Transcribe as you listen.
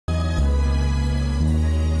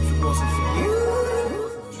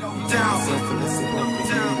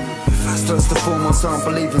First and foremost, I don't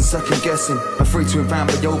believe in second guessing. I'm free to invite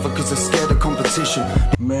me over cause I'm scared of competition.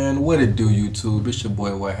 Man, what it do, YouTube? It's your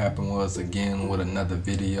boy What Happened Was again with another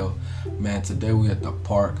video. Man, today we at the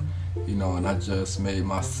park, you know, and I just made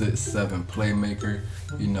my 6'7" playmaker,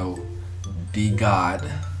 you know, demigod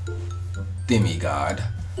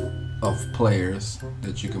of players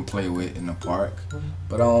that you can play with in the park.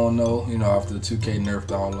 But I don't know, you know, after the 2K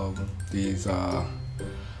nerfed all of them, these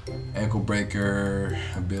ankle breaker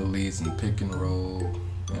abilities and pick and roll,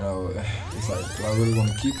 you know, it's like, do I really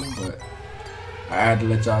want to keep them? But I had to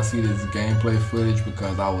let y'all see this gameplay footage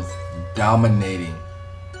because I was dominating.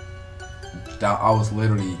 I was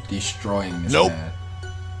literally destroying this man.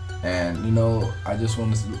 And you know, I just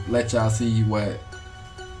want to let y'all see what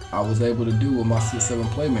I was able to do with my 6'7"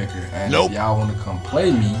 playmaker. And if y'all want to come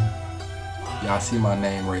play me, y'all see my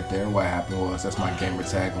name right there. What happened was, that's my gamer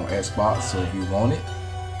tag on Xbox. So if you want it,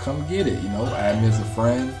 come get it. You know, add me as a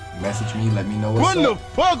friend, message me, let me know what's up.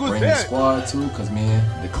 Bring the squad too, cause me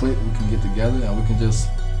and the clique, we can get together and we can just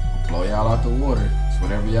blow y'all out the water. It's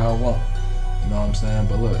whatever y'all want. You know what I'm saying?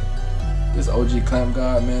 But look, this OG Clamp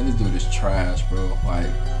God, man, this dude is trash, bro. Like,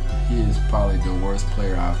 he is probably the worst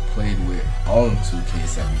player I've played with on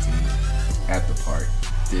 2K17 at the park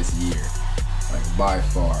this year. Like, by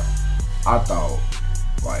far. I thought,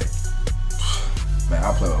 like, man,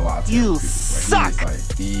 I play with a lot of people. Suck. He is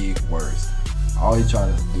like the worst. All he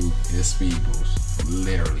tries to do is speed boost,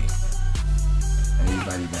 literally. And he's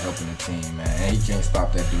not even helping the team, man. And he can't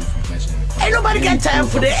stop that dude from glitching in the corner. Ain't nobody got time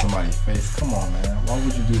for that. Somebody's face. Come on, man. Why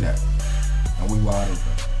would you do that? And we wide open.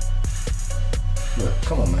 Look,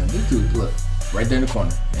 come on, man. This dude, look, right there in the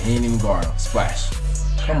corner, and he ain't even guard him. Splash.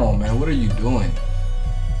 Come on, man. What are you doing?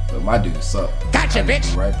 Look, my dude suck. Gotcha,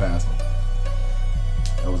 bitch. Right past him.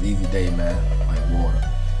 That was easy day, man. Like water.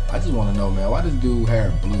 I just want to know, man, why this dude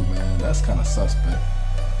hair blue, man? That's kind of suspect.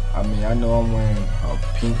 I mean, I know I'm wearing a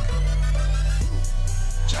pink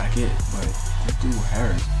jacket, but this dude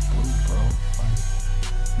hair is blue, bro.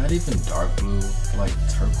 Like, not even dark blue, like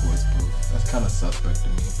turquoise blue. That's kind of suspect to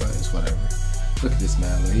me, but it's whatever. Look at this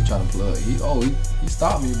man. Look, he trying to plug. He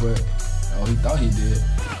stopped me, but he thought he did.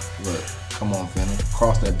 Look, come on, Venom.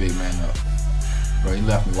 Cross that big man up. Bro, he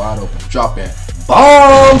left me wide open. Drop in.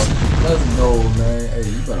 Bombs! Let's go, man. Hey,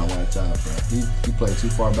 you better watch out, bro. He played too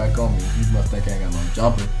far back on me. He must think I ain't got no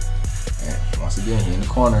jumper. And once again, he in the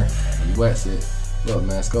corner. And he wets it. Look,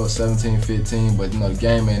 man, score 17-15. But, you know, the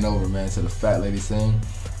game ain't over, man, till the fat lady sing.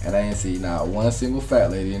 And I ain't see not one single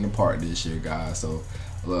fat lady in the park this year, guys. So,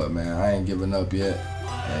 look, man, I ain't giving up yet.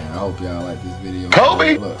 And I hope y'all like this video.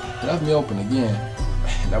 Kobe! Look, he left me open again.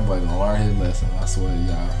 That boy gonna learn his lesson, I swear to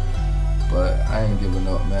y'all. But I ain't giving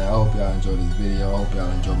up, man. I hope y'all enjoy this video. I hope y'all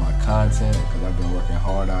enjoy my content, because I've been working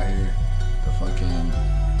hard out here to fucking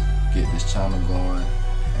get this channel going.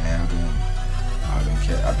 And I've been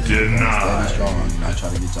steady strong. You know, I try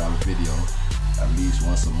to get y'all a video at least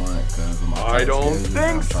once a month, because of my I don't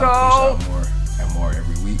think so. Push out more and more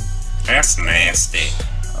every week. That's nasty.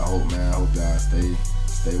 I hope, man. I hope y'all stay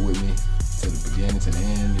with me to the beginning, to the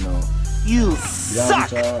end. You know. You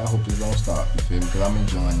suck. I hope this don't stop. You feel me? Because I'm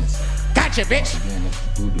enjoying this. Gotcha, bitch. Again, this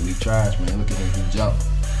dude, he trash, man. Look at him, he jump.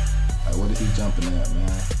 Like, what is he jumping at,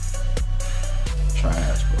 man?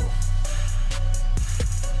 Trash, bro.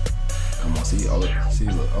 Come on, see,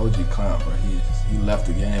 look, OG Clamp, bro. He left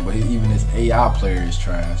the game, but even his AI player is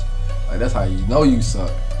trash. Like, that's how you know you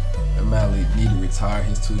suck. That man need to retire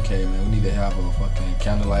his 2K, man. We need to have a fucking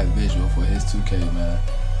candlelight visual for his 2K, man.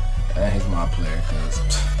 And he's my player, cause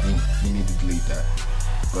he need to delete that.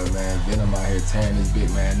 But man, Venom out here tearing this big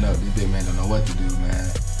man up. This big man don't know what to do, man.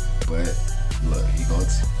 But look, he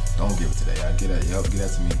goes, don't give it today. I get that, yup, get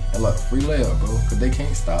that to me. And look, free layup, bro, cause they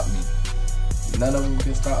can't stop me. None of them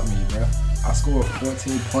can stop me, bro. I scored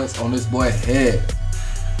 14 points on this boy's head.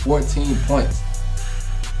 14 points.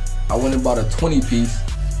 I went and bought a 20 piece.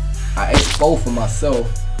 I ate 4 for myself.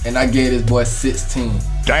 And I gave this boy 16.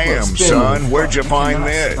 Damn, look, son, where'd you find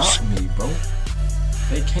this? Stop me, bro.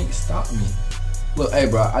 They can't stop me. Look, hey,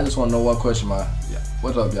 bro, I just want to know one question, man. Yeah.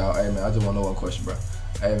 What's up, y'all? Hey, man, I just want to know one question, bro.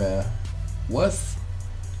 Hey, man, what's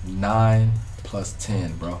 9 plus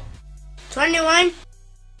 10, bro? 21.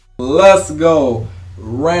 Let's go.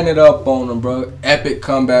 Ran it up on them, bro. Epic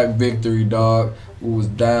comeback victory, dog. We was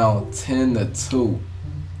down 10-2,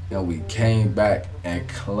 and we came back and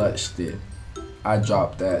clutched it. I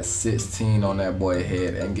dropped that 16 on that boy's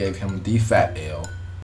head and gave him the fat L.